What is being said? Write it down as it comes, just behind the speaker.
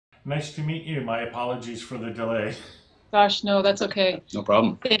Nice to meet you. My apologies for the delay. Gosh, no, that's okay. No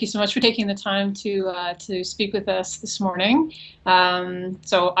problem. Thank you so much for taking the time to speak with us this morning.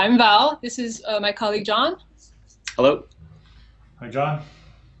 So I'm Val. This is my colleague John. Hello. Hi, John.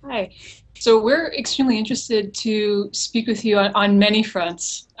 Hi. So we're extremely interested to speak with you on many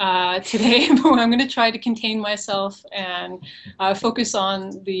fronts today, but I'm going to try to contain myself and focus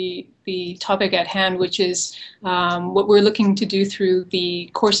on the topic at hand, which is what we're looking to do through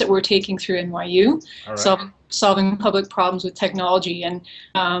the course that we're taking through NYU, All right. solving public problems with technology. And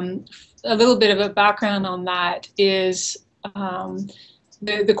a little bit of a background on that is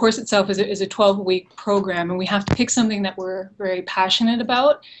the course itself is a 12-week program, and we have to pick something that we're very passionate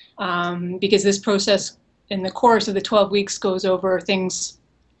about, because this process in the course of the 12 weeks goes over things,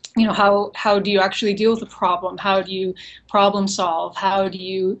 how do you actually deal with a problem? How do you problem solve? How do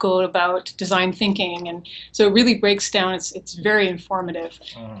you go about design thinking? And so it really breaks down. It's very informative.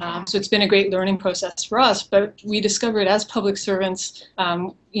 So it's been a great learning process for us. But we discovered as public servants,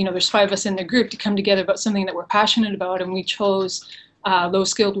 there's 5 of us in the group, to come together about something that we're passionate about, and we chose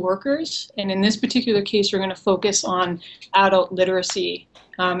low-skilled workers. And in this particular case, we're going to focus on adult literacy.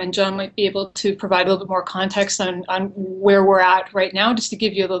 And John might be able to provide a little bit more context on where we're at right now, just to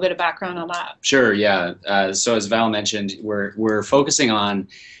give you a little bit of background on that. Sure. Yeah. So as Val mentioned, we're focusing on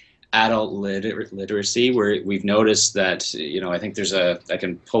adult literacy. We've noticed that I think I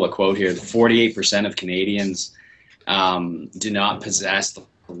can pull a quote here. 48% of Canadians do not possess the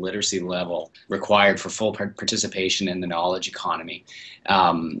literacy level required for full participation in the knowledge economy.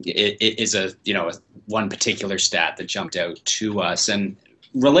 It is one particular stat that jumped out to us. And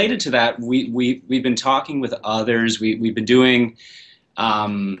related to that, we've been talking with others. We've been doing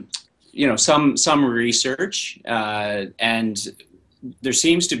some research, and there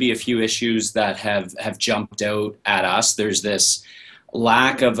seems to be a few issues that have jumped out at us. There's this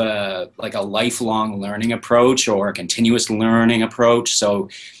lack of a lifelong learning approach or a continuous learning approach. So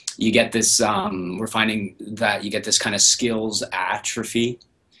you get this, we're finding that you get this kind of skills atrophy.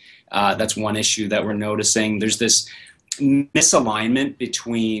 That's one issue that we're noticing. There's this misalignment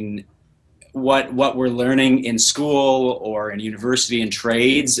between what we're learning in school or in university and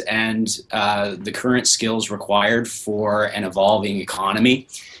trades and the current skills required for an evolving economy,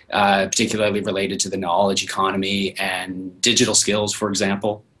 particularly related to the knowledge economy and digital skills, for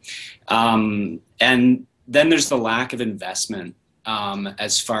example. And then there's the lack of investment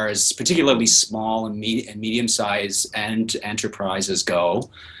as far as particularly small and medium-sized enterprises go.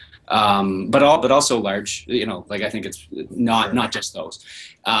 But also large, I think it's not just those.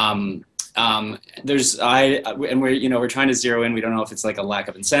 We're trying to zero in. We don't know if it's like a lack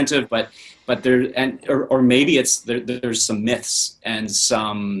of incentive, but or maybe there's some myths and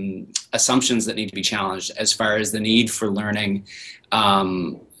some assumptions that need to be challenged as far as the need for learning,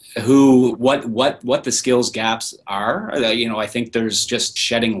 what the skills gaps are. I think there's just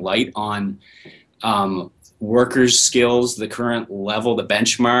shedding light on workers' skills, the current level, the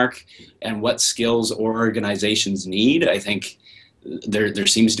benchmark, and what skills organizations need. I think there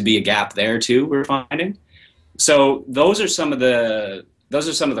seems to be a gap there too, we're finding. So those are some of the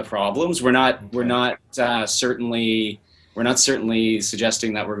problems. We're not certainly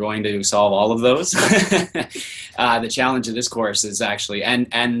suggesting that we're going to solve all of those. The challenge of this course is actually, and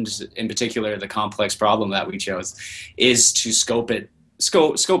in particular the complex problem that we chose, is to scope it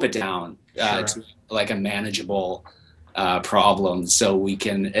down to like a manageable problem, so we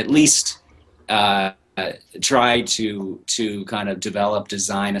can at least try to kind of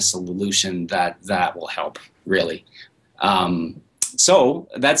design a solution that will help, really. So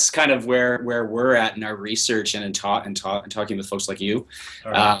that's kind of where we're at in our research and in talking with folks like you.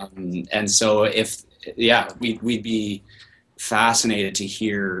 Right. And so we'd be fascinated to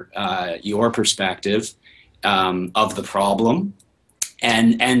hear your perspective of the problem,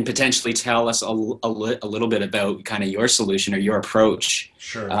 and potentially tell us a little bit about kind of your solution or your approach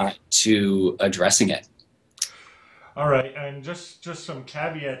to addressing it. All right, and just some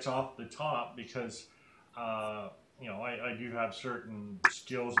caveats off the top, because I do have certain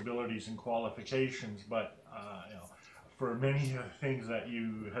skills, abilities, and qualifications, but for many of the things that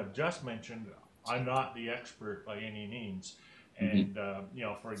you have just mentioned, I'm not the expert by any means. And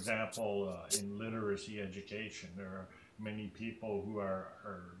for example, in literacy education, there are many people who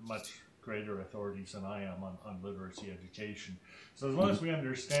are much greater authorities than I am on literacy education. So as long as we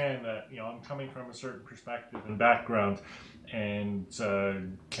understand that, I'm coming from a certain perspective and background, and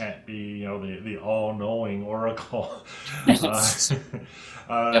can't be, the all-knowing oracle. So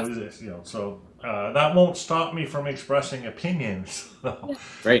that won't stop me from expressing opinions.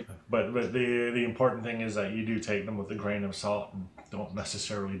 Right. But the important thing is that you do take them with a grain of salt, don't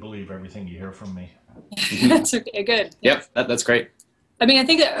necessarily believe everything you hear from me. That's okay, good. Yep, that's great. I mean, I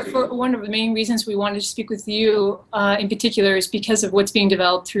think that for one of the main reasons we wanted to speak with you in particular is because of what's being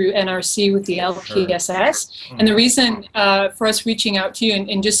developed through NRC with the LPSS. Sure. And the reason for us reaching out to you,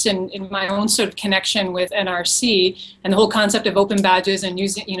 and just in my own sort of connection with NRC and the whole concept of open badges and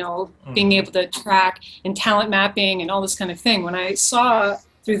using, being able to track and talent mapping and all this kind of thing, when I saw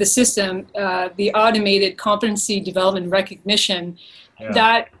through the system the automated competency development recognition,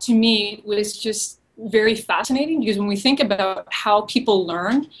 that to me was just very fascinating, because when we think about how people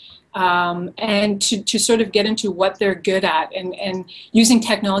learn and to sort of get into what they're good at, and using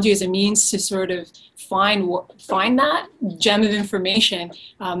technology as a means to sort of find that gem of information,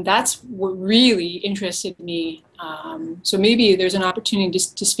 that's what really interested me. So maybe there's an opportunity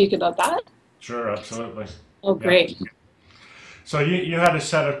to speak about that. Sure, absolutely. Oh, great. Yeah. So you had a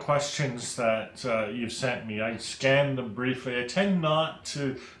set of questions that you've sent me. I scanned them briefly. I tend not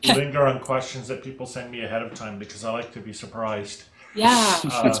to linger on questions that people send me ahead of time, because I like to be surprised. Yeah.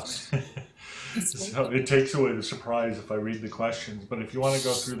 So it takes away the surprise if I read the questions. But if you want to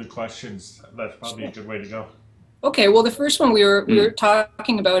go through the questions, that's probably a good way to go. Okay. Well, the first one we were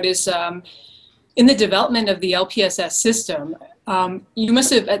talking about is in the development of the LPSS system. You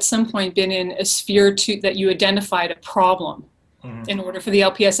must have at some point been in a sphere that you identified a problem in order for the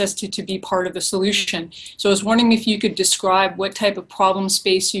LPSS to be part of the solution. So I was wondering if you could describe what type of problem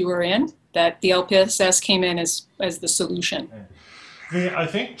space you were in that the LPSS came in as the solution. I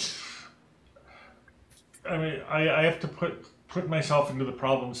have to put myself into the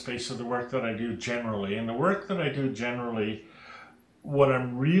problem space of the work that I do generally. And the work that I do generally, what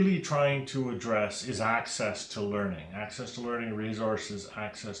I'm really trying to address is access to learning resources,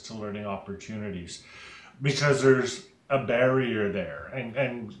 access to learning opportunities, because there's a barrier there,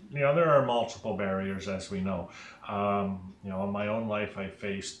 and there are multiple barriers, as we know. In my own life, I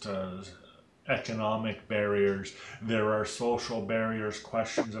faced economic barriers. There are social barriers,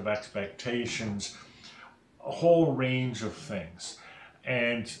 questions of expectations, a whole range of things.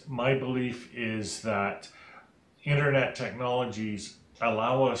 And my belief is that internet technologies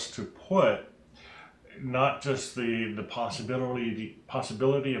allow us to put not just the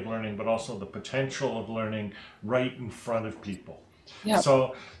possibility of learning, but also the potential of learning right in front of people. Yep.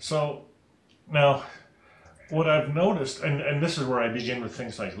 So now what I've noticed, and this is where I begin with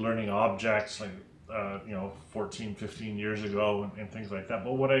things like learning objects, like 14, 15 years ago and things like that.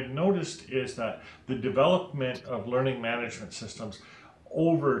 But what I've noticed is that the development of learning management systems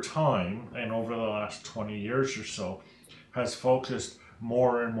over time, and over the last 20 years or so, has focused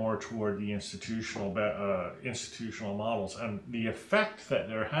more and more toward the institutional models, and the effect that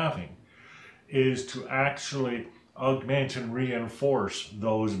they're having is to actually augment and reinforce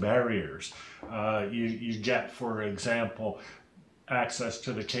those barriers. You get, for example, access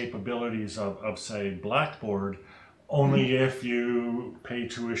to the capabilities of say, Blackboard, only if you pay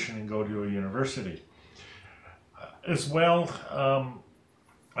tuition and go to a university. As well,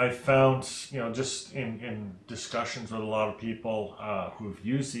 I found, just in discussions with a lot of people who've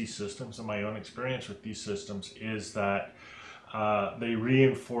used these systems, and my own experience with these systems, is that they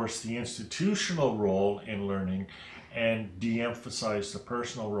reinforce the institutional role in learning and de-emphasize the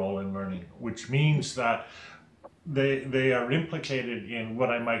personal role in learning, which means that they are implicated in what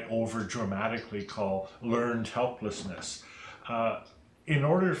I might over-dramatically call learned helplessness. In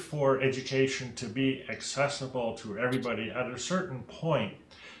order for education to be accessible to everybody, at a certain point,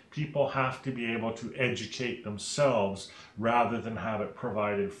 people have to be able to educate themselves rather than have it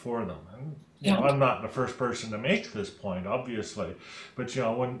provided for them. And I'm not the first person to make this point, obviously, but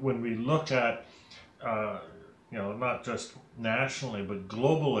when we look at not just nationally but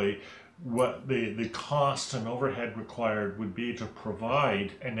globally, what the cost and overhead required would be to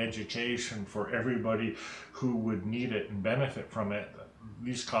provide an education for everybody who would need it and benefit from it,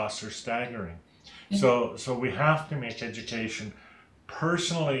 these costs are staggering. So we have to make education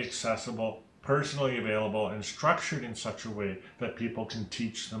personally accessible, personally available, and structured in such a way that people can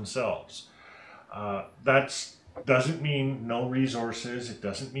teach themselves. That doesn't mean no resources, it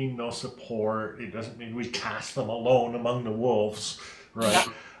doesn't mean no support, it doesn't mean we cast them alone among the wolves, right?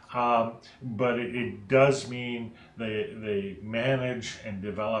 But it does mean they manage and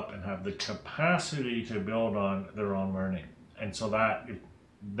develop and have the capacity to build on their own learning. And so that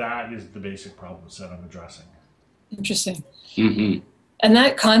is the basic problem set I'm addressing. Interesting. Mm-hmm. And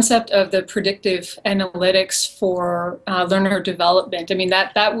that concept of the predictive analytics for learner development, I mean,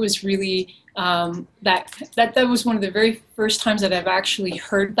 that was really, that was one of the very first times that I've actually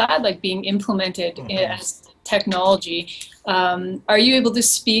heard that, like being implemented as technology. Are you able to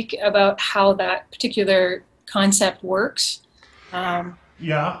speak about how that particular concept works? I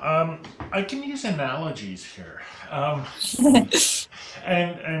can use analogies here, and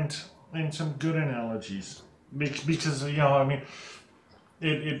some good analogies because I mean,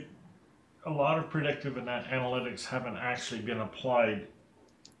 it a lot of predictive analytics haven't actually been applied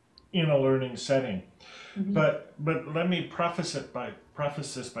in a learning setting. Mm-hmm. But let me preface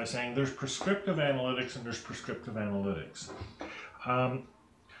this by saying there's prescriptive analytics and there's prescriptive analytics.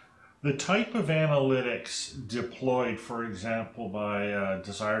 The type of analytics deployed, for example, by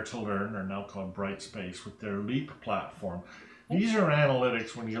Desire to Learn, or now called Brightspace, with their LEAP platform, these are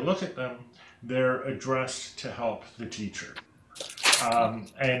analytics, when you look at them, they're addressed to help the teacher.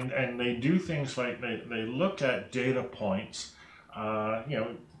 And they do things like they look at data points,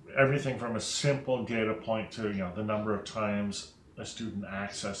 everything from a simple data point to the number of times a student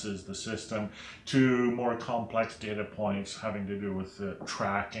accesses the system, to more complex data points having to do with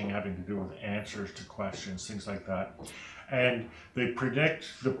tracking, having to do with answers to questions, things like that. And they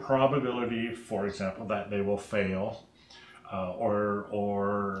predict the probability, for example, that they will fail, or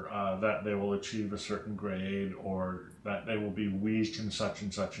that they will achieve a certain grade, or that they will be weak in such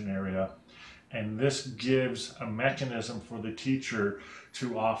and such an area. And this gives a mechanism for the teacher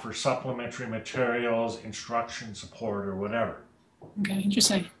to offer supplementary materials, instruction support, or whatever. Okay,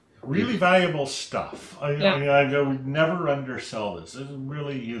 interesting. Really valuable stuff. I would never undersell this. This is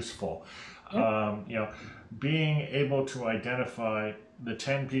really useful. Yep. Being able to identify the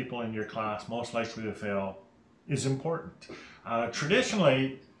 10 people in your class most likely to fail is important.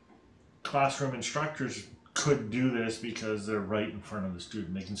 Traditionally, classroom instructors could do this because they're right in front of the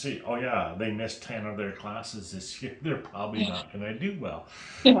student. They can see, oh yeah, they missed 10 of their classes this year. They're probably not going to do well.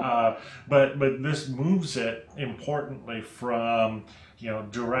 Yeah. But this moves it importantly from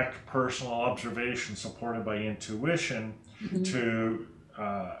direct personal observation supported by intuition to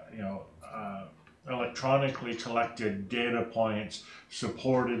electronically collected data points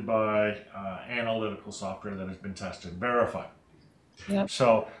supported by analytical software that has been tested and verified. Yep.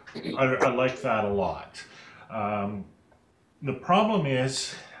 So I like that a lot. The problem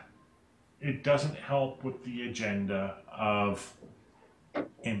is it doesn't help with the agenda of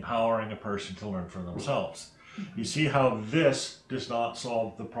empowering a person to learn for themselves. You see how this does not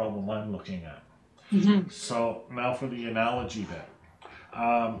solve the problem I'm looking at. Mm-hmm. So now for the analogy bit.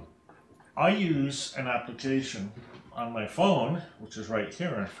 I use an application on my phone, which is right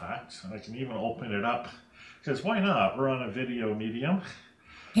here in fact, and I can even open it up, because why not? We're on a video medium.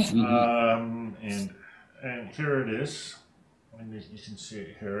 And here it is. And you can see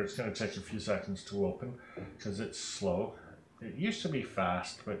it here. It's going to take a few seconds to open because it's slow. It used to be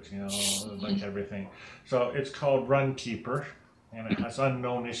fast, but like everything. So it's called Runkeeper, and it has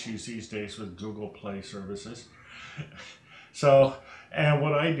unknown issues these days with Google Play services. So, and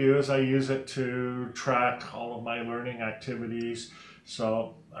what I do is I use it to track all of my learning activities.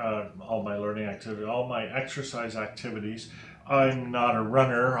 So all my exercise activities. I'm not a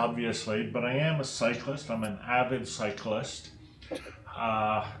runner, obviously, but I am a cyclist. I'm an avid cyclist.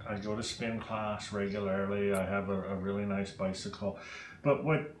 I go to spin class regularly. I have a really nice bicycle. But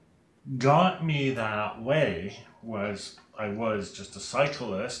what got me that way was I was just a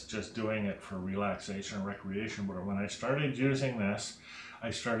cyclist, just doing it for relaxation and recreation. But when I started using this,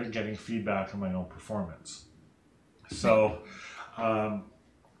 I started getting feedback on my own performance. So,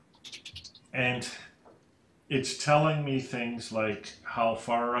 and it's telling me things like how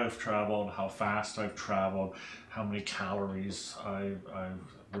far I've traveled, how fast I've traveled, how many calories I've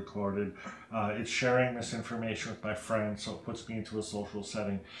recorded. It's sharing this information with my friends, so it puts me into a social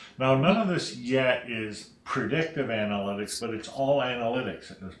setting. Now, none of this yet is predictive analytics, but it's all analytics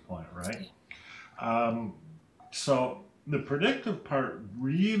at this point, right? So the predictive part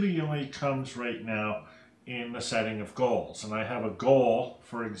really only comes right now in the setting of goals. And I have a goal,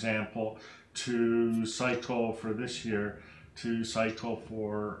 for example, to cycle for this year, to cycle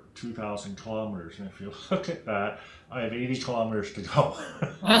for 2,000 kilometers. And if you look at that, I have 80 kilometers to go.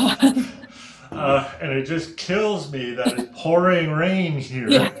 And it just kills me that it's pouring rain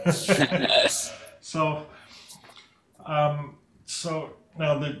here. So now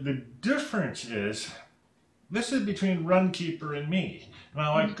the difference is, this is between Runkeeper and me.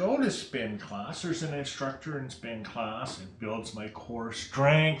 Now I go to spin class, there's an instructor in spin class, it builds my core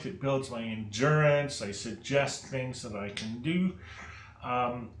strength, it builds my endurance, I suggest things that I can do.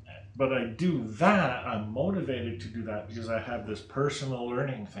 But I do that, I'm motivated to do that because I have this personal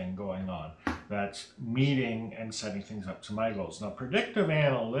learning thing going on that's meeting and setting things up to my goals. Now predictive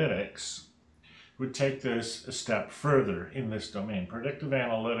analytics would take this a step further in this domain. Predictive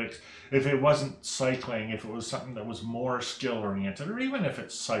analytics, if it wasn't cycling, if it was something that was more skill oriented, or even if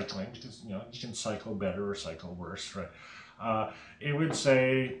it's cycling, because you can cycle better or cycle worse, right? It would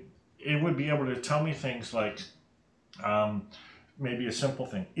say, it would be able to tell me things like, maybe a simple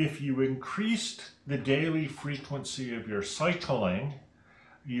thing. If you increased the daily frequency of your cycling,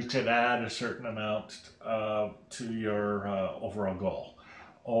 you could add a certain amount to your overall goal.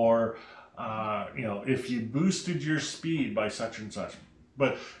 Or, if you boosted your speed by such and such,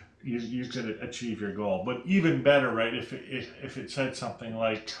 but you could achieve your goal. But even better, right, if it said something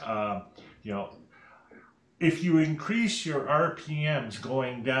like, if you increase your RPMs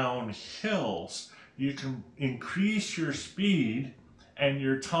going down hills, you can increase your speed and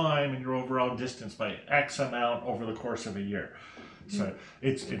your time and your overall distance by X amount over the course of a year. So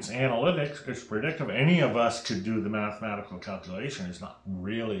it's analytics, it's predictive. Any of us could do the mathematical calculation. It's not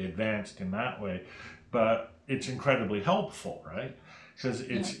really advanced in that way, but it's incredibly helpful, right?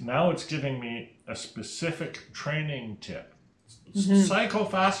 Because now it's giving me a specific training tip. Cycle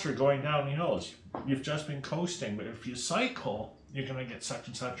faster going down hills. You've just been coasting, but if you cycle, you're going to get such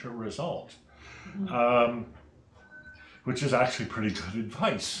and such a result, which is actually pretty good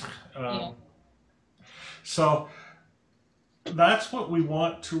advice. So that's what we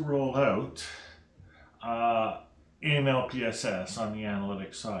want to roll out in LPSS on the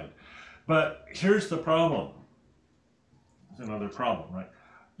analytics side. But here's the problem. It's another problem, right?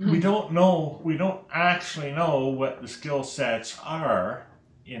 We don't actually know what the skill sets are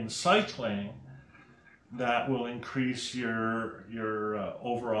in cycling that will increase your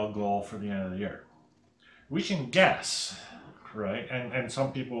overall goal for the end of the year. We can guess, right? And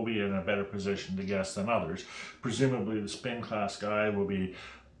some people will be in a better position to guess than others. Presumably the spin class guy will be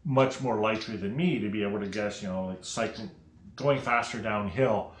much more likely than me to be able to guess, like cycling, going faster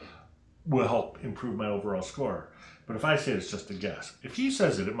downhill will help improve my overall score. But if I say it's just a guess, if he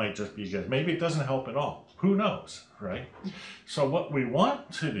says it might just be a guess. Maybe it doesn't help at all. Who knows, right? So what we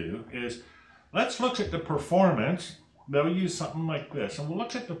want to do is, let's look at the performance. They'll use something like this, and we'll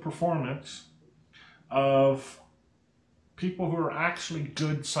look at the performance of people who are actually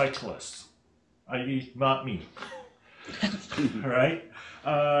good cyclists, i.e. not me, right?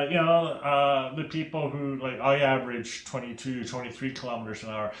 The people who, like, I average 22, 23 kilometers an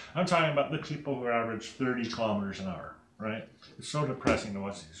hour. I'm talking about the people who average 30 kilometers an hour, right? It's so depressing to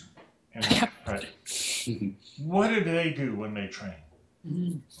watch these. Right? What do they do when they train?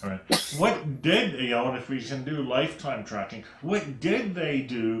 Right? What did, and if we can do lifetime tracking, what did they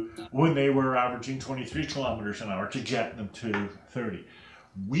do when they were averaging 23 kilometers an hour to get them to 30?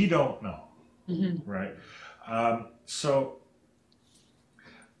 We don't know, right? So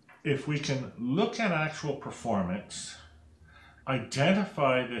if we can look at actual performance,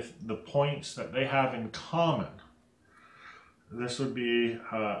 identify the points that they have in common, this would be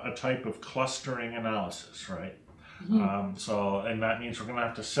a type of clustering analysis, right? And that means we're going to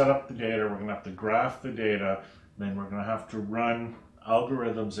have to set up the data, we're going to have to graph the data, then we're going to have to run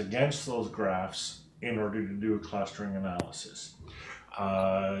algorithms against those graphs in order to do a clustering analysis.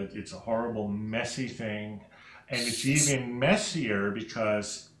 It's a horrible, messy thing, and it's even messier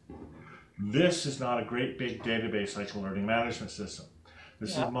because this is not a great big database like a learning management system.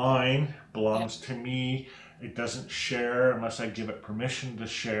 This is mine, belongs to me. It doesn't share unless I give it permission to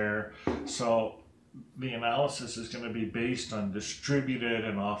share. So the analysis is going to be based on distributed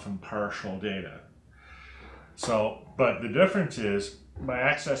and often partial data. So, but the difference is, by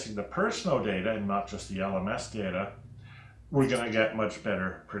accessing the personal data and not just the LMS data, we're going to get much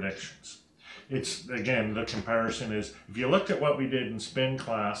better predictions. It's, again, the comparison is, if you looked at what we did in spin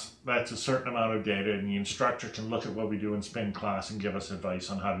class, that's a certain amount of data, and the instructor can look at what we do in spin class and give us advice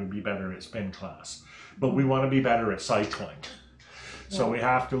on how to be better at spin class. But we want to be better at cycling. So we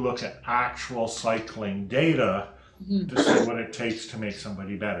have to look at actual cycling data to see what it takes to make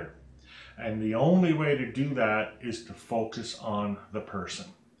somebody better. And the only way to do that is to focus on the person.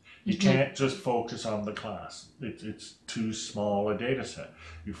 You can't just focus on the class. It's too small a data set.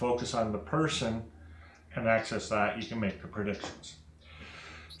 You focus on the person and access that, you can make the predictions.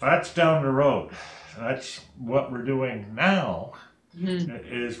 That's down the road. That's what we're doing now,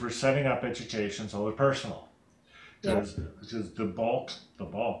 is we're setting up education so they're personal. Because the bulk,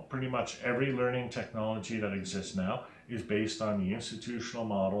 pretty much every learning technology that exists now is based on the institutional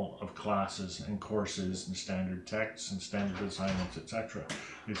model of classes and courses and standard texts and standard assignments, etc.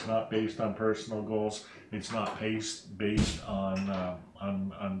 It's not based on personal goals. It's not based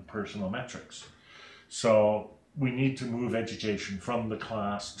on personal metrics. So we need to move education from the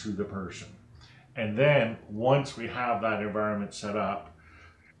class to the person. And then once we have that environment set up,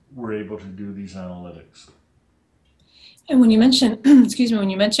 we're able to do these analytics. And when you mention, excuse me, when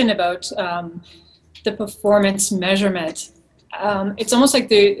you mention about the performance measurement, it's almost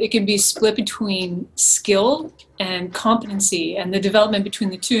like it can be split between skill and competency, and the development between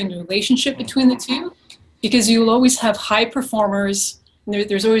the two and the relationship between the two, because you'll always have high performers.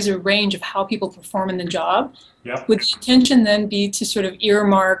 There's always a range of how people perform in the job. Yep. Would the intention then be to sort of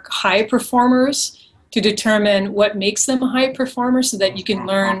earmark high performers to determine what makes them a high performer, so that you can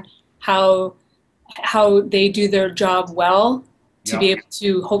learn how they do their job well, to be able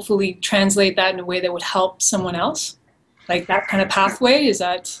to hopefully translate that in a way that would help someone else? Like that kind of pathway, is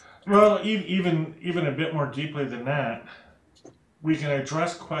that? Well, even a bit more deeply than that, we can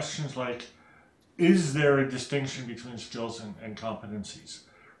address questions like, is there a distinction between skills and competencies,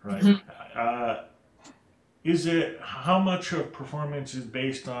 right? Mm-hmm. Is it, how much of performance is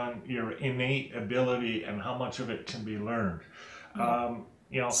based on your innate ability and how much of it can be learned?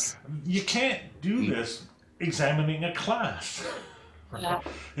 You know, you can't do this examining a class, right? Yeah.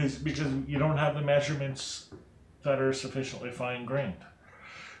 It's because you don't have the measurements that are sufficiently fine-grained.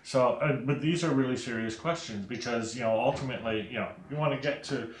 So, but these are really serious questions, because, you know, ultimately, you know, you want to get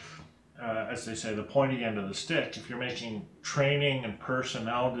to, as they say, the pointy end of the stick. If you're making training and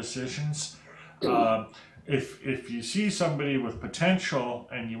personnel decisions, if you see somebody with potential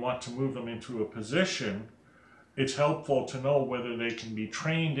and you want to move them into a position, it's helpful to know whether they can be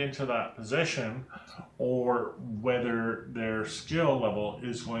trained into that position or whether their skill level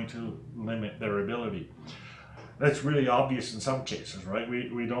is going to limit their ability. That's really obvious in some cases, right?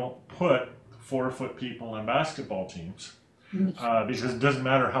 We don't put 4-foot people on basketball teams because it doesn't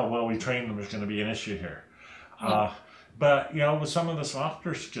matter how well we train them, there's going to be an issue here. But, you know, with some of the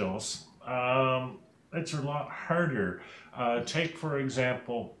softer skills, it's a lot harder. Take, for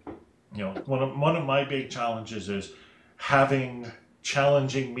example, you know, one of my big challenges is having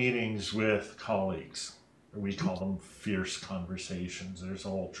challenging meetings with colleagues. We call them fierce conversations. There's a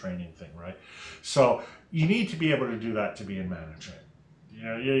whole training thing, right? So you need to be able to do that to be in management. You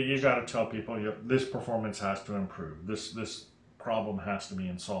know, you got to tell people, you know, this performance has to improve. This problem has to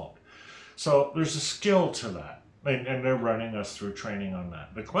be solved. So there's a skill to that, and they're running us through training on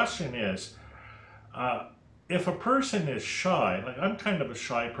that. The question is, if a person is shy, like I'm kind of a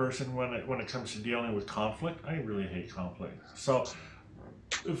shy person when it comes to dealing with conflict. I really hate conflict. So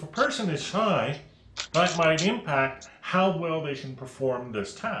if a person is shy, that might impact how well they can perform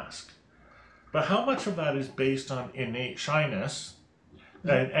this task. But how much of that is based on innate shyness,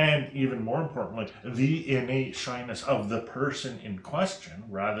 and even more importantly, the innate shyness of the person in question,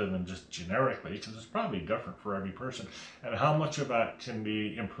 rather than just generically, because it's probably different for every person, and how much of that can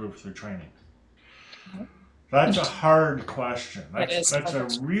be improved through training? That's a hard question. That's a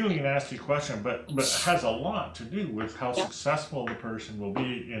really nasty question, but it has a lot to do with how successful the person will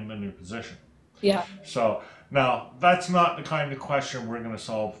be in the new position. Yeah. So now that's not the kind of question we're going to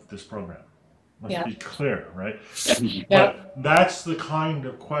solve with this program. Let's be clear, right? But that's the kind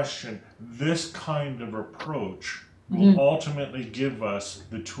of question, this kind of approach will ultimately give us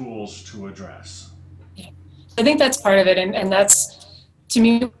the tools to address. Yeah. I think that's part of it, and that's, to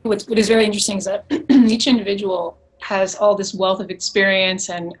me, what is very interesting is that each individual has all this wealth of experience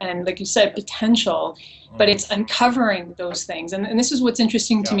and like you said, potential, but it's uncovering those things. And this is what's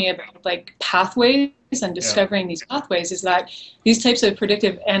interesting to me about like pathways and discovering these pathways, is that these types of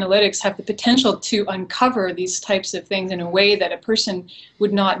predictive analytics have the potential to uncover these types of things in a way that a person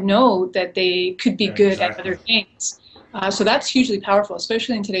would not know that they could be good at other things. So that's hugely powerful,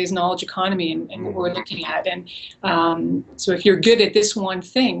 especially in today's knowledge economy and what we're looking at. And so if you're good at this one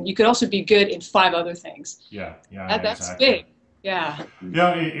thing, you could also be good in 5 other things. That's big. Yeah,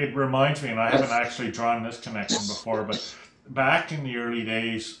 it reminds me, and I haven't actually drawn this connection before, but back in the early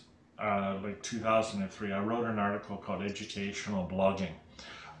days, like 2003, I wrote an article called Educational Blogging.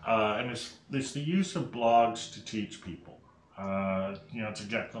 And it's the use of blogs to teach people, you know, to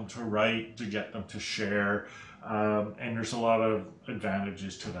get them to write, to get them to share. And there's a lot of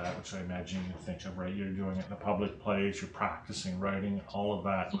advantages to that, which I imagine you think of, right? You're doing it in a public place, you're practicing writing, all of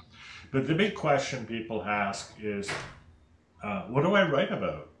that. But the big question people ask is, what do I write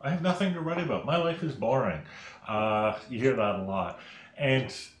about? I have nothing to write about. My life is boring. You hear that a lot.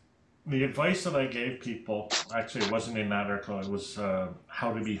 And the advice that I gave people, actually it wasn't in that article, it was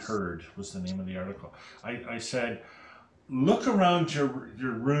How to Be Heard was the name of the article. I said, look around your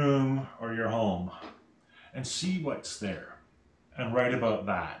room or your home and see what's there and write about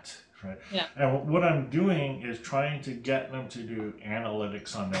that. Right? Yeah. And what I'm doing is trying to get them to do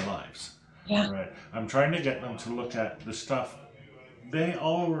analytics on their lives. Yeah. Right. I'm trying to get them to look at the stuff they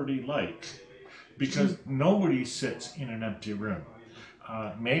already like, because nobody sits in an empty room.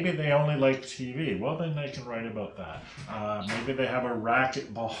 Maybe they only like TV. Well, then they can write about that. Maybe they have a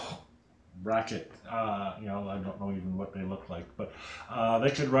racquetball bracket, you know, I don't know even what they look like, but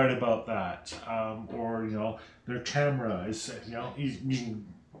they could write about that, or you know, their camera is, you know, you can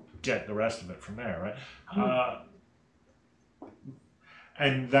get the rest of it from there, right?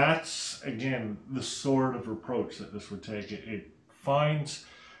 And that's again the sort of approach that this would take. It finds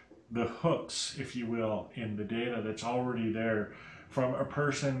the hooks, if you will, in the data that's already there from a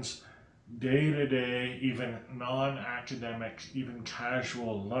person's day-to-day, even non-academic, even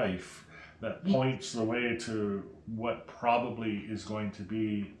casual life, that points the way to what probably is going to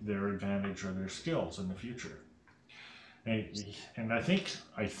be their advantage or their skills in the future. And I think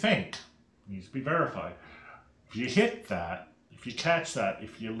needs to be verified. If you hit that, if you catch that,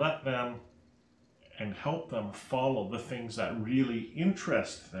 if you let them and help them follow the things that really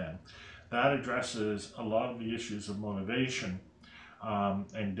interest them, that addresses a lot of the issues of motivation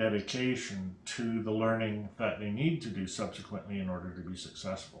and dedication to the learning that they need to do subsequently in order to be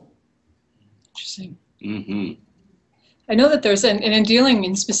successful. Interesting. Mm-hmm. I know that there's, and in dealing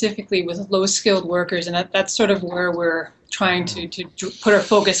in specifically with low-skilled workers, and that's sort of where we're trying to put our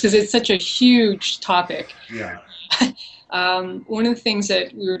focus, because it's such a huge topic. Yeah. One of the things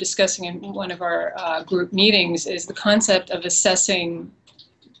that we were discussing in one of our group meetings is the concept of assessing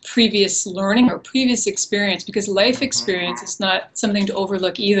previous learning or previous experience, because life experience is not something to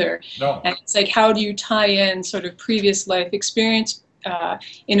overlook either. No. And it's like, how do you tie in sort of previous life experience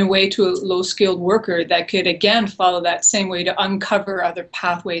in a way to a low-skilled worker that could, again, follow that same way to uncover other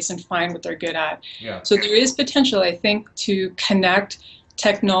pathways and find what they're good at. Yeah. So there is potential, I think, to connect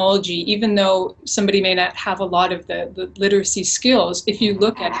technology, even though somebody may not have a lot of the literacy skills. If you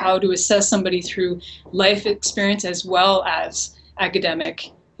look at how to assess somebody through life experience as well as academic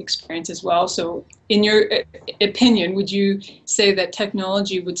experience as well. So in your opinion, would you say that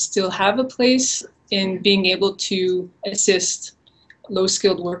technology would still have a place in being able to assist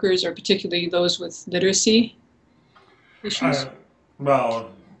low-skilled workers, or particularly those with literacy issues?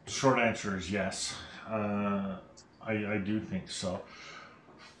 Well, short answer is yes. I do think so.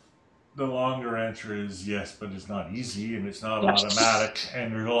 The longer answer is yes, but it's not easy and it's not automatic,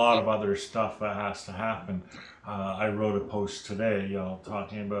 and there's a lot of other stuff that has to happen. I wrote a post today, you know,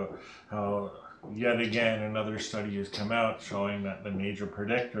 talking about how yet again another study has come out showing that the major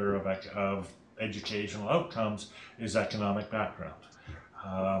predictor of educational outcomes is economic background.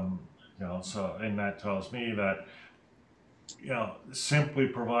 You know, so, and that tells me that, you know, simply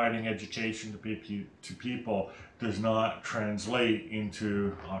providing education to people does not translate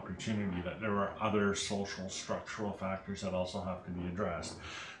into opportunity, that there are other social structural factors that also have to be addressed.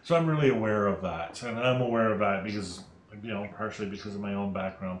 So I'm really aware of that, and I'm aware of that because, you know, partially because of my own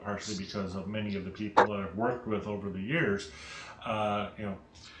background, partially because of many of the people that I've worked with over the years. You know,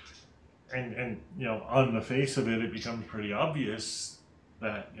 and you know, on the face of it, it becomes pretty obvious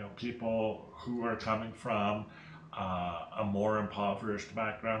that, you know, people who are coming from a more impoverished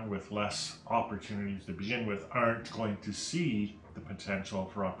background with less opportunities to begin with aren't going to see the potential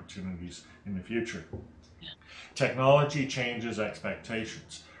for opportunities in the future. Technology changes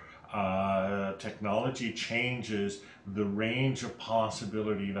expectations. Technology changes the range of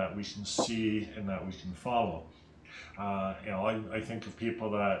possibility that we can see and that we can follow. You know, I think of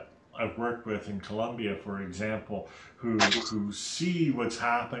people that I've worked with in Colombia, for example, who see what's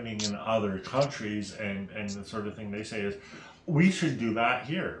happening in other countries, and the sort of thing they say is, we should do that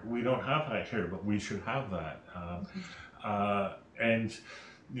here. We don't have that here, but we should have that. And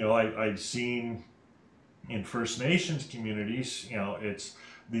you know, I've seen in First Nations communities, you know, it's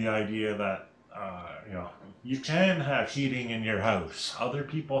the idea that you know, you can have heating in your house. Other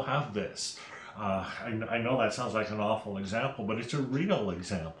people have this. I know that sounds like an awful example, but it's a real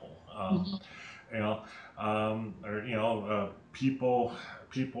example. You know, or you know, people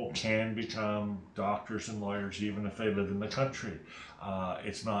can become doctors and lawyers even if they live in the country.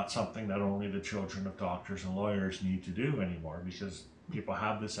 It's not something that only the children of doctors and lawyers need to do anymore, because people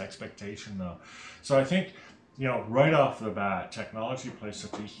have this expectation now. So I think, you know, right off the bat, technology plays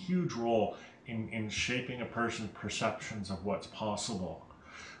such a huge role in shaping a person's perceptions of what's possible.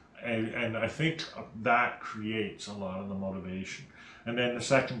 And I think that creates a lot of the motivation. And then the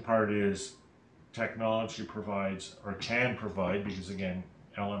second part is technology provides, or can provide, because again,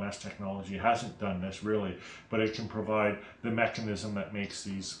 LMS technology hasn't done this really, but it can provide the mechanism that makes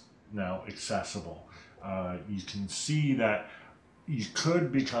these now accessible. You can see that you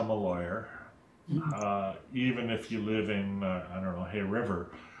could become a lawyer, even if you live in, I don't know, Hay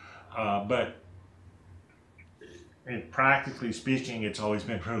River, but practically speaking, it's always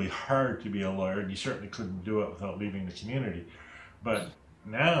been really hard to be a lawyer, and you certainly couldn't do it without leaving the community. But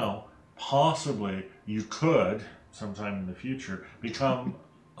now, possibly, you could, sometime in the future, become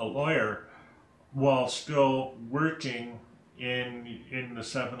a lawyer while still working in the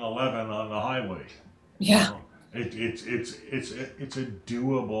 7-Eleven on the highway. Yeah. You know, it's a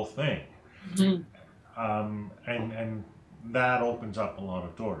doable thing. Mhm. And that opens up a lot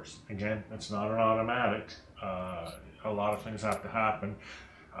of doors. Again, it's not an automatic. A lot of things have to happen.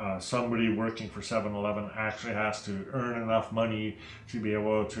 Somebody working for 7-Eleven actually has to earn enough money to be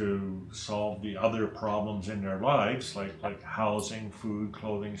able to solve the other problems in their lives, like housing, food,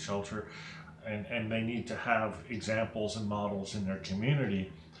 clothing, shelter, and they need to have examples and models in their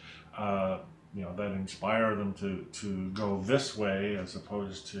community, that inspire them to go this way as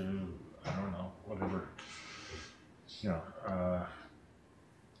opposed to, I don't know, whatever, you know,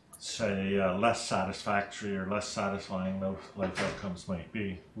 say less satisfactory or less satisfying those life outcomes might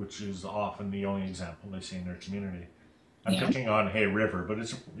be, which is often the only example they see in their community. I'm Yeah. picking on Hay River, but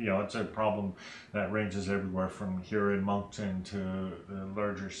it's a problem that ranges everywhere from here in Moncton to the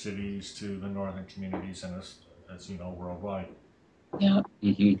larger cities to the northern communities and as you know, worldwide. Yeah.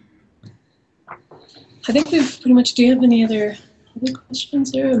 Mm-hmm. I think we've pretty much. Do you have any other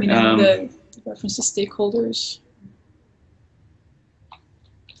questions there? I mean, I know the reference to stakeholders.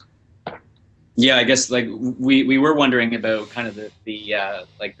 Yeah, I guess like we were wondering about kind of the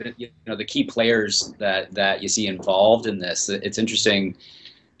the key players that you see involved in this. It's interesting,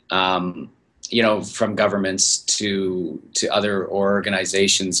 from governments to other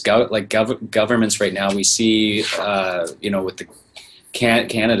organizations. Governments right now, we see with the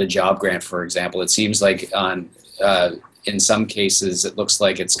Canada Job Grant, for example, it seems like in some cases it looks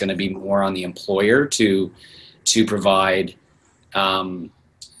like it's going to be more on the employer to provide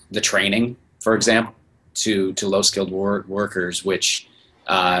the training, for example, to low-skilled workers, which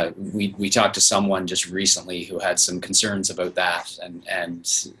we talked to someone just recently who had some concerns about that and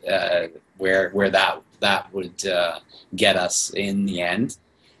where that would get us in the end.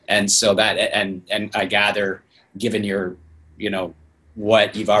 And so that and I gather, given your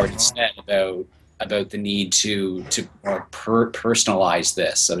what you've already said about the need to more personalize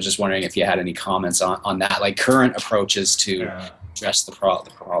this, I was just wondering if you had any comments on that, like current approaches to address the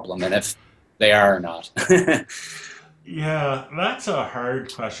problem, and if they are or not. Yeah, that's a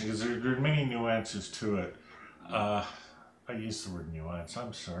hard question because there are many nuances to it. I used the word nuance.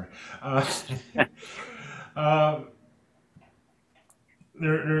 I'm sorry.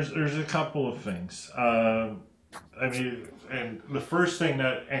 There's a couple of things. I mean, and the first thing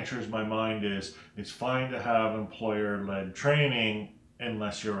that enters my mind is it's fine to have employer-led training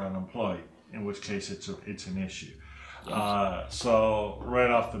unless you're unemployed, in which case it's an issue. So right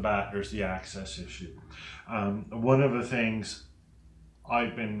off the bat, there's the access issue. One of the things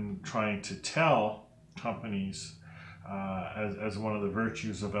I've been trying to tell companies as one of the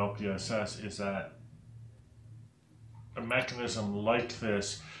virtues of LPSS is that a mechanism like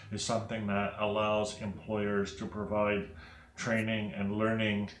this is something that allows employers to provide training and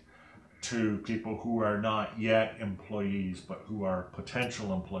learning to people who are not yet employees but who are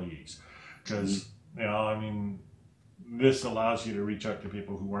potential employees. Because, this allows you to reach out to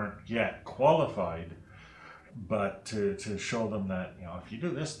people who aren't yet qualified, but to show them that, if you do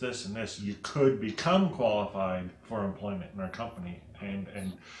this, this, and this, you could become qualified for employment in our company. And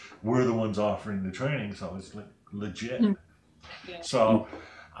we're the ones offering the training, so it's legit. Yeah. So,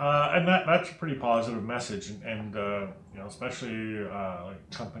 and that's a pretty positive message. And especially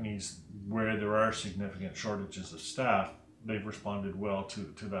like companies where there are significant shortages of staff, they've responded well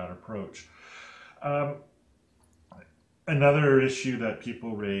to that approach. Another issue that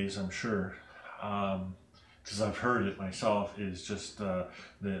people raise, I'm sure, because I've heard it myself, is just the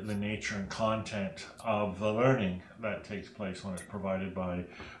nature and content of the learning that takes place when it's provided by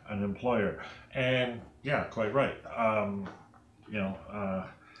an employer. And yeah, quite right.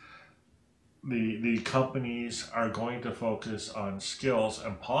 The companies are going to focus on skills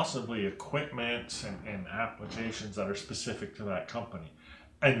and possibly equipment and applications that are specific to that company.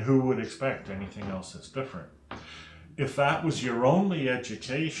 And who would expect anything else that's different? If that was your only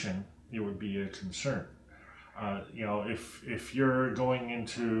education, it would be a concern. If you're going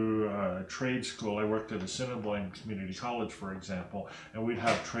into trade school, I worked at Assiniboine Community College, for example, and we'd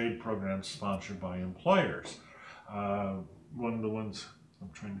have trade programs sponsored by employers. One of the ones, I'm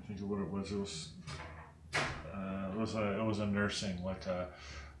trying to think of what it was. It was a nursing, like a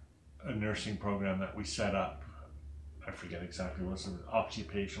nursing program that we set up I forget exactly what it was,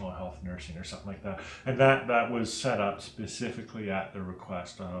 occupational health nursing or something like that. And that was set up specifically at the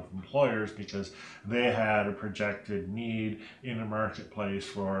request of employers because they had a projected need in the marketplace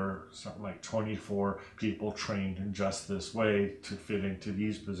for something like 24 people trained in just this way to fit into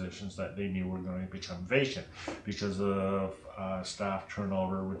these positions that they knew were going to become vacant because of staff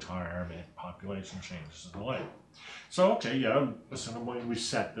turnover, retirement, population changes, and the like. So, okay, yeah, listen, when we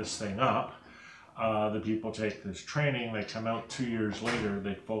set this thing up, the people take this training, they come out 2 years later,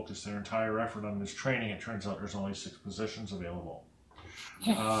 they focus their entire effort on this training. It turns out there's only 6 positions available.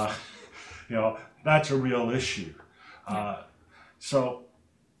 You know, that's a real issue. So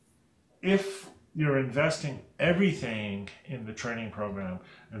if you're investing everything in the training program,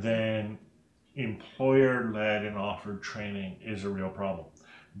 then employer-led and offered training is a real problem.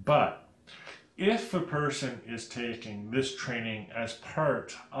 But if a person is taking this training as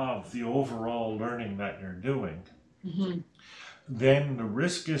part of the overall learning that you're doing, then the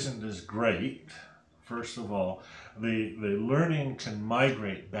risk isn't as great. First of all, the learning can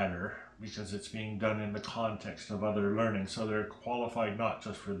migrate better because it's being done in the context of other learning. So they're qualified not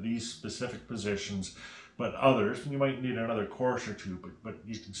just for these specific positions, but others. You might need another course or two, but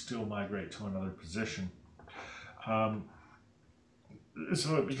you can still migrate to another position.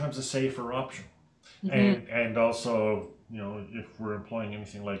 So it becomes a safer option. And also, you know, if we're employing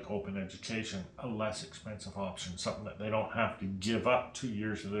anything like open education, a less expensive option, something that they don't have to give up 2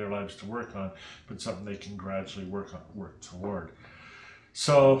 years of their lives to work on, but something they can gradually work toward.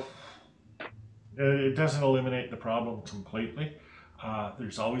 So it doesn't eliminate the problem completely.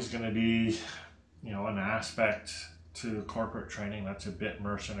 There's always going to be, you know, an aspect to corporate training that's a bit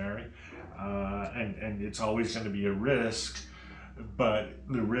mercenary, and it's always going to be a risk. But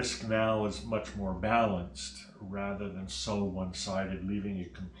the risk now is much more balanced rather than so one-sided, leaving you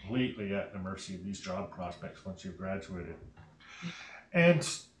completely at the mercy of these job prospects once you've graduated. And,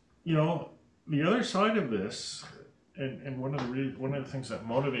 you know, the other side of this, and one of the things that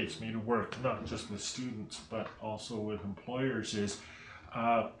motivates me to work not just with students but also with employers is,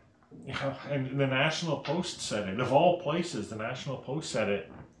 you know, and the National Post said it, of all places, the National Post said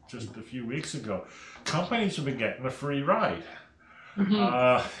it just a few weeks ago, companies have been getting a free ride.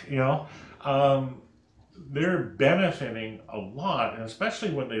 You know, they're benefiting a lot, and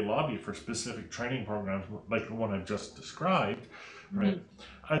especially when they lobby for specific training programs like the one I've just described, right?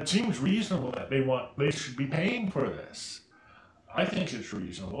 It seems reasonable that they should be paying for this. I think it's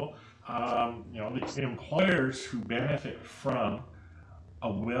reasonable. You know, the employers who benefit from a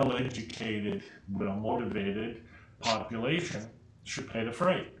well-educated, well-motivated population should pay the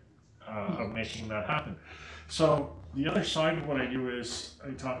freight of making that happen. So the other side of what I do is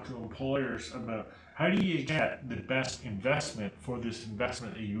I talk to employers about how do you get the best investment for this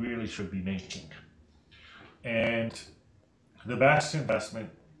investment that you really should be making. And the best investment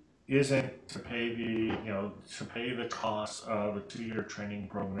isn't to pay the cost of a 2-year training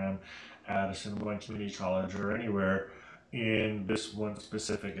program at a Assiniboine Community College or anywhere in this one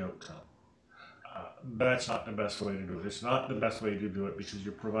specific outcome. That's not the best way to do it. It's not the best way to do it because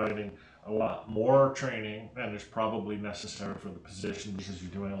you're providing a lot more training than is probably necessary for the position because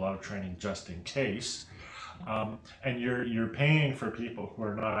you're doing a lot of training just in case. And you're paying for people who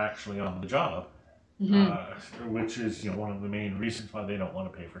are not actually on the job, which is, you know, one of the main reasons why they don't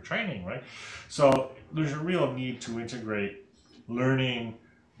want to pay for training, right? So there's a real need to integrate learning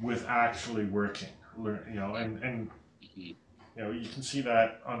with actually working, you know, and you know, you can see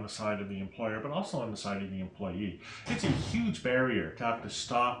that on the side of the employer, but also on the side of the employee. It's a huge barrier to have to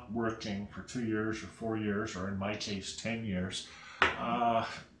stop working for 2 years or 4 years, or in my case, 10 years,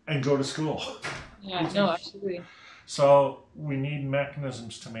 and go to school. Yeah, no, absolutely. So we need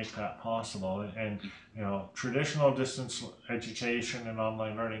mechanisms to make that possible. And you know, traditional distance education and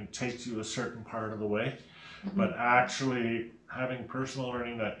online learning takes you a certain part of the way, but actually having personal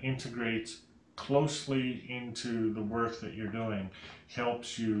learning that integrates closely into the work that you're doing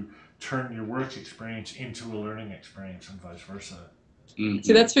helps you turn your work experience into a learning experience and vice versa.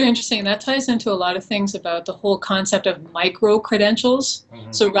 So that's very interesting. That ties into a lot of things about the whole concept of micro credentials.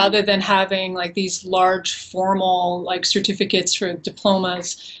 So rather than having like these large formal like certificates or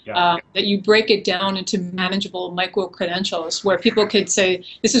diplomas, that you break it down into manageable micro credentials where people could say,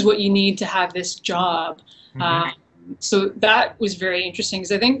 this is what you need to have this job. So that was very interesting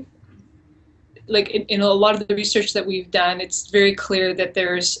because I think like in a lot of the research that we've done, it's very clear that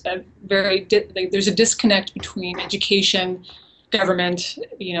there's a there's a disconnect between education, government,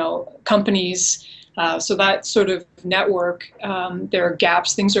 you know, companies. So that sort of network, there are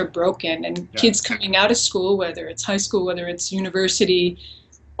gaps, things are broken, and kids coming out of school, whether it's high school, whether it's university,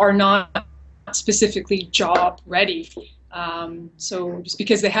 are not specifically job ready. So just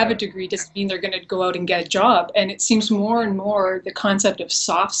because they have a degree doesn't mean they're going to go out and get a job. And it seems more and more the concept of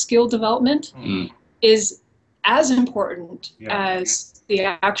soft skill development is as important as the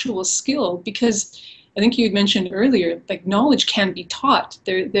actual skill, because I think you had mentioned earlier, like knowledge can be taught.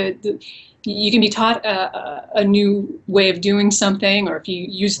 You can be taught a new way of doing something, or if you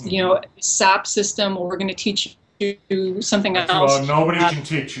use SAP system, or we're going to teach you something else. Well, nobody can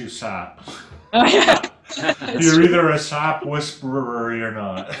teach you SAP. Oh, yeah. You're either a SAP whisperer or you're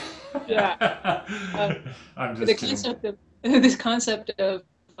not. Yeah. I'm just kidding. This concept of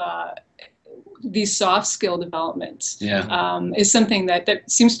these soft skill developments is something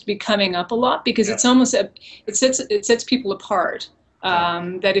that seems to be coming up a lot, because it's almost it sets people apart.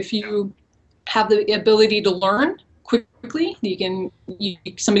 That if you have the ability to learn quickly,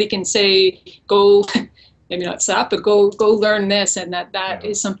 somebody can say, go, maybe not SAP, but go learn this, and that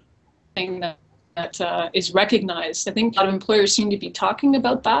is something that is recognized. I think a lot of employers seem to be talking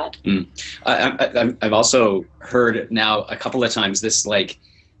about that. I've also heard now a couple of times this, like,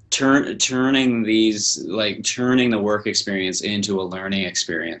 turning the work experience into a learning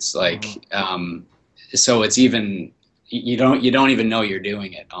experience, like so it's even you don't even know you're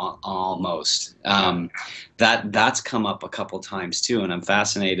doing it almost. That's come up a couple times too, and I'm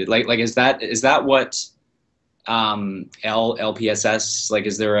fascinated. Like is that what LPSS, like,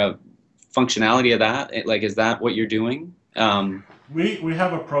 is there a functionality of that? Like, is that what you're doing? We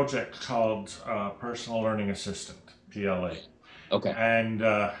have a project called Personal Learning Assistant, PLA. Okay. And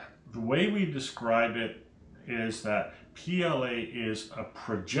the way we describe it is that PLA is a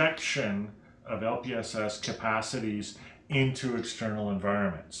projection of LPSS capacities into external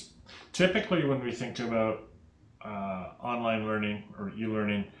environments. Typically, when we think about online learning or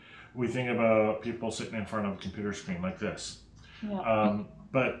e-learning, we think about people sitting in front of a computer screen like this.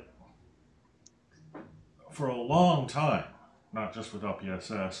 But for a long time, not just with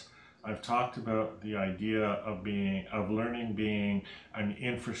LPSS, I've talked about the idea of learning being an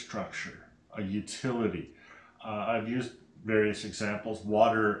infrastructure, a utility. I've used various examples,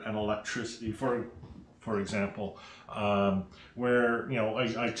 water and electricity, for example, where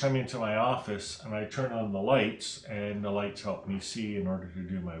I come into my office and I turn on the lights, and the lights help me see in order to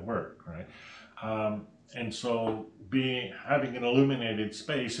do my work, right? And so having an illuminated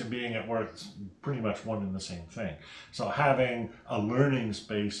space and being at work is pretty much one and the same thing. So having a learning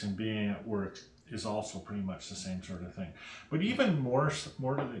space and being at work is also pretty much the same sort of thing. But even more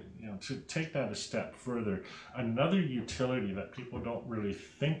to take that a step further, another utility that people don't really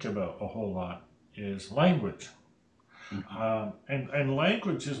think about a whole lot is language. And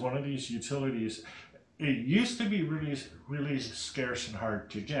language is one of these utilities. It used to be really, really scarce and hard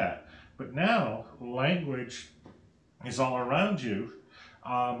to get, but now language is all around you,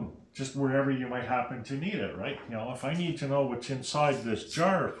 just wherever you might happen to need it, right? If I need to know what's inside this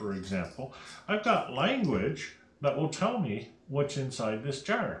jar, for example, I've got language that will tell me what's inside this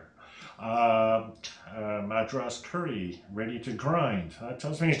jar. Madras curry, ready to grind. That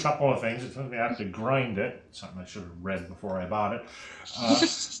tells me a couple of things. It tells me I have to grind it, something I should have read before I bought it.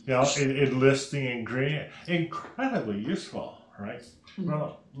 It lists the ingredient. Incredibly useful, right?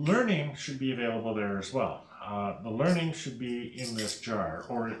 Well, learning should be available there as well. The learning should be in this jar,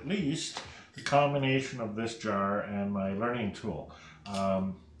 or at least the combination of this jar and my learning tool.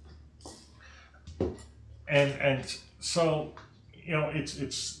 And so,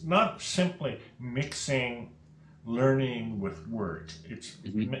 it's not simply mixing learning with work. It's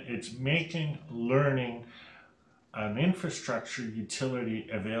making learning an infrastructure utility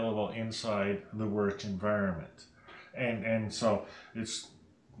available inside the work environment. And so it's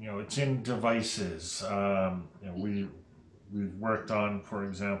in devices. We've worked on, for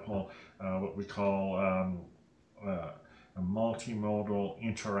example, what we call a multimodal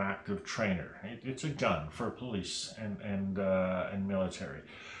interactive trainer. It's a gun for police and military.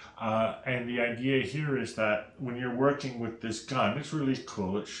 And the idea here is that when you're working with this gun, it's really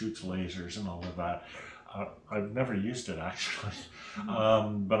cool. It shoots lasers and all of that. I've never used it actually,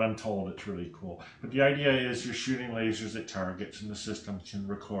 but I'm told it's really cool. But the idea is you're shooting lasers at targets, and the system can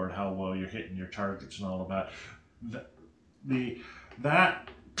record how well you're hitting your targets and all of that. That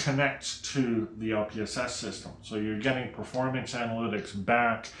connects to the LPSS system. So you're getting performance analytics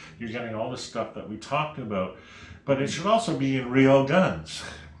back, you're getting all the stuff that we talked about, but it should also be in real guns.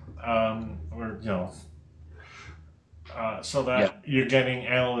 So that you're getting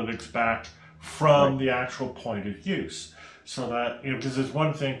analytics back from the actual point of use. So that, because it's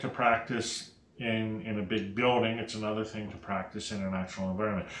one thing to practice, in a big building. It's another thing to practice in a natural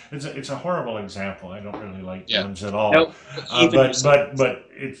environment. It's a horrible example. I don't really like ones at all. No, But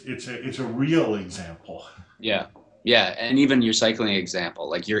it's a real example. yeah, yeah, and even your cycling example,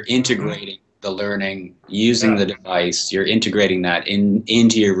 like you're integrating the learning using the device, you're integrating that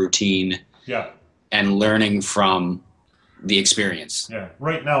into your routine. Yeah. And learning from the experience. Yeah.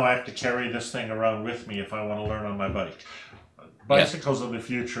 Right now, I have to carry this thing around with me if I want to learn on my bike. Bicycles of the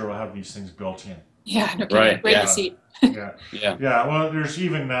future will have these things built in. Yeah, no kidding. Right. Great seat. Yeah. Yeah. Yeah. Well, there's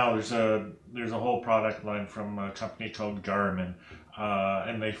a whole product line from a company called Garmin,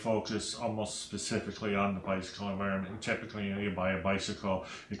 and they focus almost specifically on the bicycle environment. And typically, you buy a bicycle,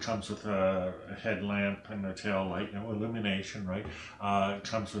 it comes with a headlamp and a tail light, illumination, right? It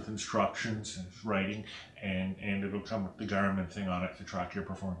comes with instructions and writing, and it'll come with the Garmin thing on it to track your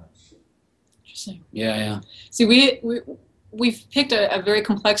performance. Interesting. Yeah. See, we've picked a very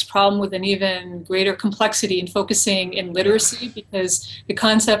complex problem with an even greater complexity in focusing in literacy, because the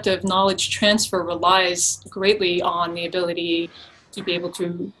concept of knowledge transfer relies greatly on the ability to be able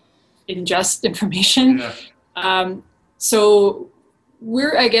to ingest information. Yeah. So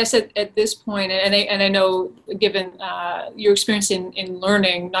we're, I guess, at this point, and I know, given your experience in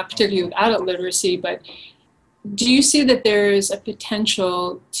learning, not particularly with adult literacy, but do you see that there's a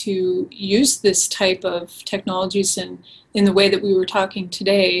potential to use this type of technologies in the way that we were talking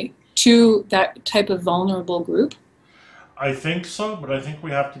today to that type of vulnerable group? I think so, but I think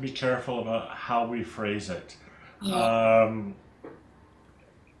we have to be careful about how we phrase it. Yeah.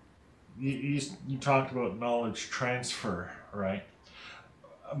 You talked about knowledge transfer, right?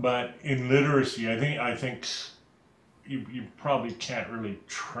 But in literacy, I think you probably can't really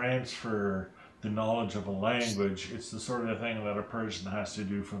transfer the knowledge of a language. It's the sort of thing that a person has to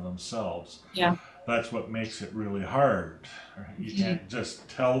do for themselves. Yeah. That's what makes it really hard. Right? You can't just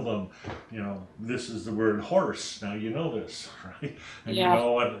tell them, this is the word horse. Now you know this, right? And you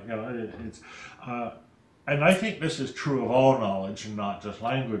know what, it's. And I think this is true of all knowledge and not just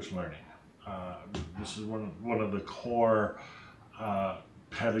language learning. This is one of the core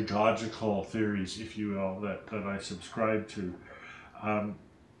pedagogical theories, if you will, that I subscribe to.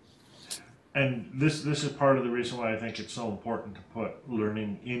 And this is part of the reason why I think it's so important to put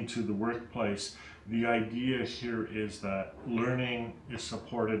learning into the workplace. The idea here is that learning is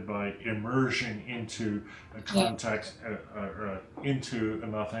supported by immersion into a context, into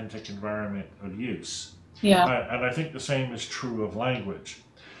an authentic environment of use. Yeah. And I think the same is true of language.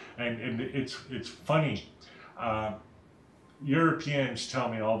 And it's funny. Europeans tell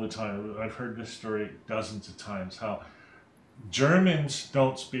me all the time, I've heard this story dozens of times, how Germans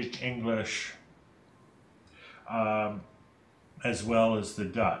don't speak English as well as the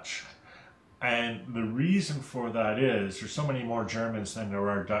Dutch. And the reason for that is there's so many more Germans than there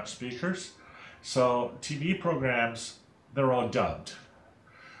are Dutch speakers. So TV programs, they're all dubbed.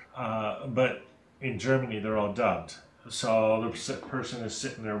 But in Germany, they're all dubbed. So the person is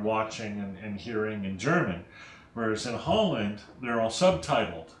sitting there watching and hearing in German. Whereas in Holland, they're all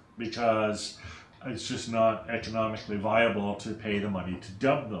subtitled because it's just not economically viable to pay the money to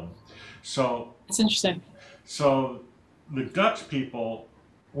dub them. So it's interesting. So the Dutch people,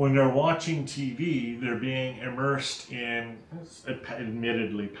 when they're watching TV, they're being immersed in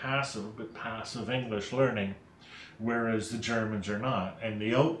admittedly passive, but passive English learning, whereas the Germans are not. And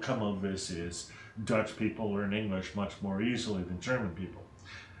the outcome of this is Dutch people learn English much more easily than German people.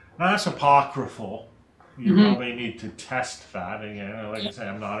 Now that's apocryphal. You probably need to test that. Again, like I say,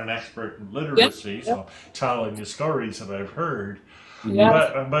 I'm not an expert in literacy, so I'm telling you stories that I've heard.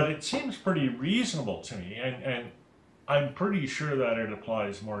 But it seems pretty reasonable to me, and I'm pretty sure that it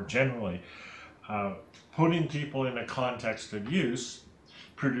applies more generally. Putting people in a context of use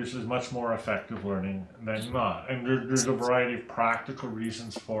produces much more effective learning than not. And there's a variety of practical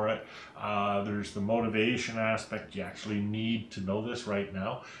reasons for it. There's the motivation aspect. You actually need to know this right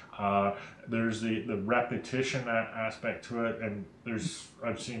now. There's the repetition aspect to it, and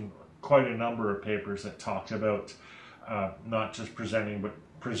I've seen quite a number of papers that talk about not just presenting, but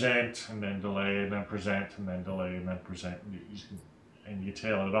present and then delay and then present and then delay and then present, and you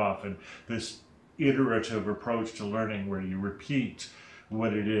tail it off. And this iterative approach to learning where you repeat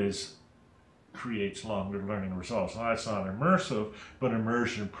what it is creates longer learning results. Now that's not immersive, but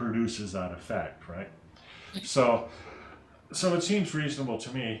immersion produces that effect, right? So it seems reasonable to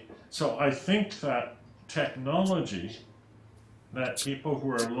me. So I think that technology that people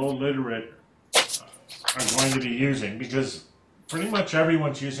who are low literate are going to be using, because pretty much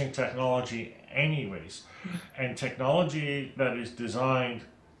everyone's using technology anyways, and technology that is designed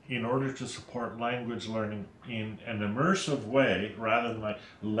in order to support language learning in an immersive way, rather than like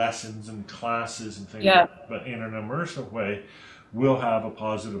lessons and classes and things, but in an immersive way, will have a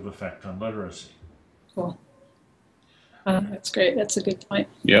positive effect on literacy. Cool. That's great. That's a good point.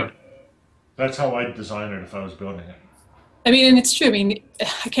 Yep. That's how I'd design it if I was building it. I mean, and it's true. I mean,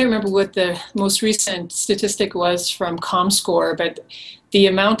 I can't remember what the most recent statistic was from ComScore, but the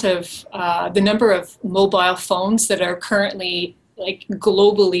amount of, the number of mobile phones that are currently like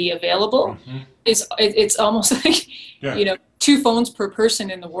globally available is, it's almost like, you know, 2 phones per person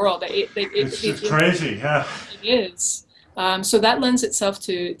in the world. It's crazy, yeah. It is. So that lends itself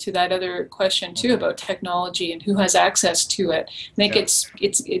to that other question too about technology and who has access to it. I think it's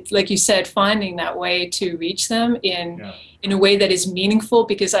like you said, finding that way to reach them in a way that is meaningful,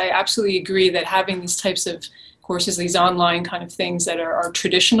 because I absolutely agree that having these types of courses, these online kind of things that are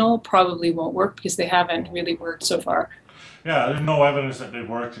traditional, probably won't work because they haven't really worked so far. Yeah, there's no evidence that they've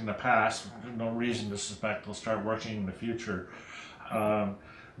worked in the past. There's no reason to suspect they'll start working in the future.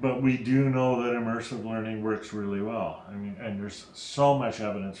 But we do know that immersive learning works really well. I mean, and there's so much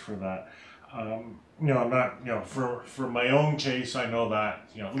evidence for that. You know, for my own case, I know that,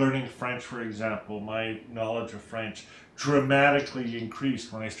 you know, learning French, for example, my knowledge of French dramatically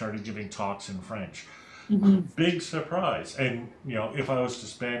increased when I started giving talks in French. Big surprise. And, you know, if I was to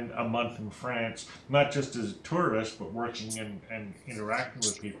spend a month in France, not just as a tourist, but working and interacting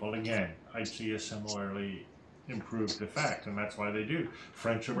with people, again, I'd see a similarly improved effect, and that's why they do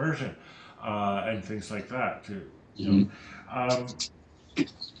French immersion and things like that too. You know?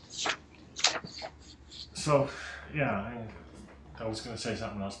 So yeah, I was going to say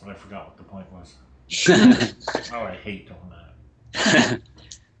something else, but I forgot what the point was. Oh, I hate doing that.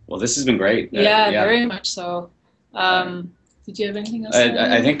 Well, this has been great. Yeah, very much so. Did you have anything else?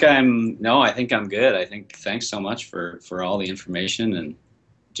 I think I think I'm good. I think thanks so much for all the information and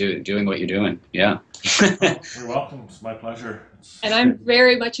doing what you're doing. Yeah. You're welcome. It's my pleasure. And I'm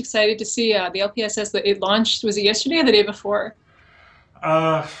very much excited to see the LPSS that it launched. Was it yesterday or the day before?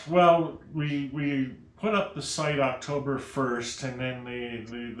 Well, we put up the site October 1st, and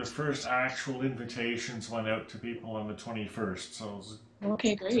then the first actual invitations went out to people on the 21st. So it was,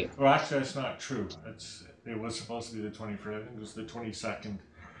 okay, great. Well, actually, that's not true. It was supposed to be the 21st. I think it was the 22nd.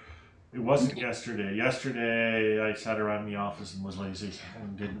 It wasn't yesterday. Yesterday, I sat around the office and was lazy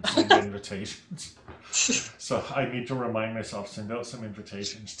and didn't send invitations. So I need to remind myself, send out some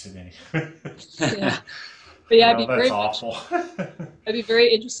invitations today. Yeah. But yeah, that's awful. I'd be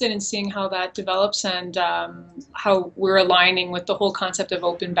very interested in seeing how that develops and how we're aligning with the whole concept of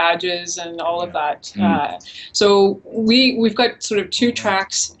open badges and all of that. So we've got sort of 2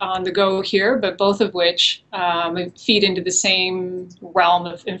 tracks on the go here, but both of which feed into the same realm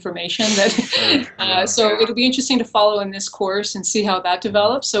of information. That so it'll be interesting to follow in this course and see how that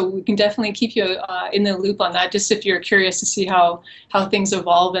develops. So we can definitely keep you in the loop on that, just if you're curious to see how things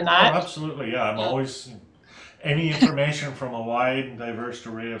evolve in that. Oh, absolutely, yeah. I'm always. Any information from a wide and diverse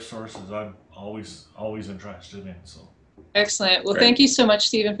array of sources, I'm always interested in. So excellent. Well, thank you so much,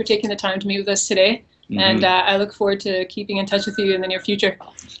 Stephen, for taking the time to meet with us today. And I look forward to keeping in touch with you in the near future.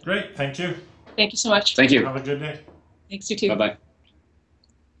 Great. Thank you. Thank you so much. Thank you. Have a good day. Thanks, you too. Bye-bye.